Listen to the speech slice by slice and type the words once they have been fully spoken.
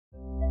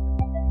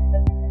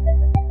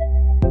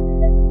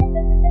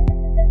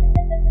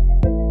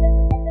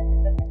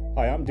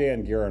I'm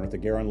Dan Geherin with the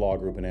Geherin Law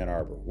Group in Ann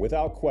Arbor.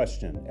 Without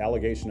question,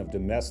 allegations of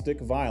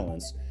domestic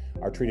violence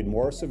are treated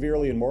more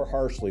severely and more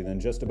harshly than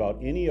just about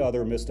any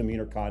other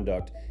misdemeanor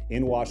conduct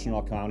in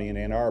Washtenaw County and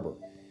Ann Arbor.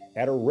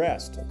 At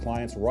arrest, a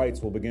client's rights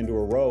will begin to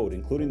erode,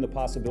 including the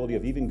possibility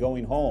of even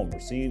going home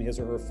or seeing his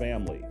or her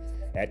family.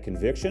 At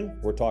conviction,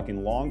 we're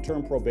talking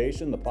long-term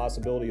probation, the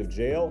possibility of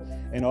jail,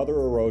 and other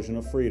erosion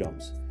of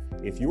freedoms.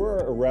 If you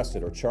are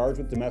arrested or charged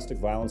with domestic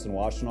violence in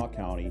Washtenaw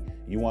County,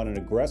 you want an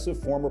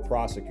aggressive former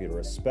prosecutor,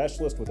 a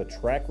specialist with a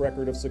track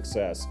record of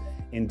success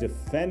in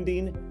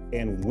defending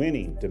and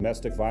winning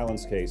domestic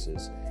violence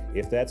cases.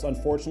 If that's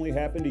unfortunately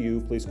happened to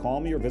you, please call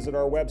me or visit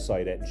our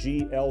website at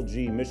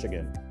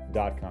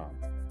glgmichigan.com.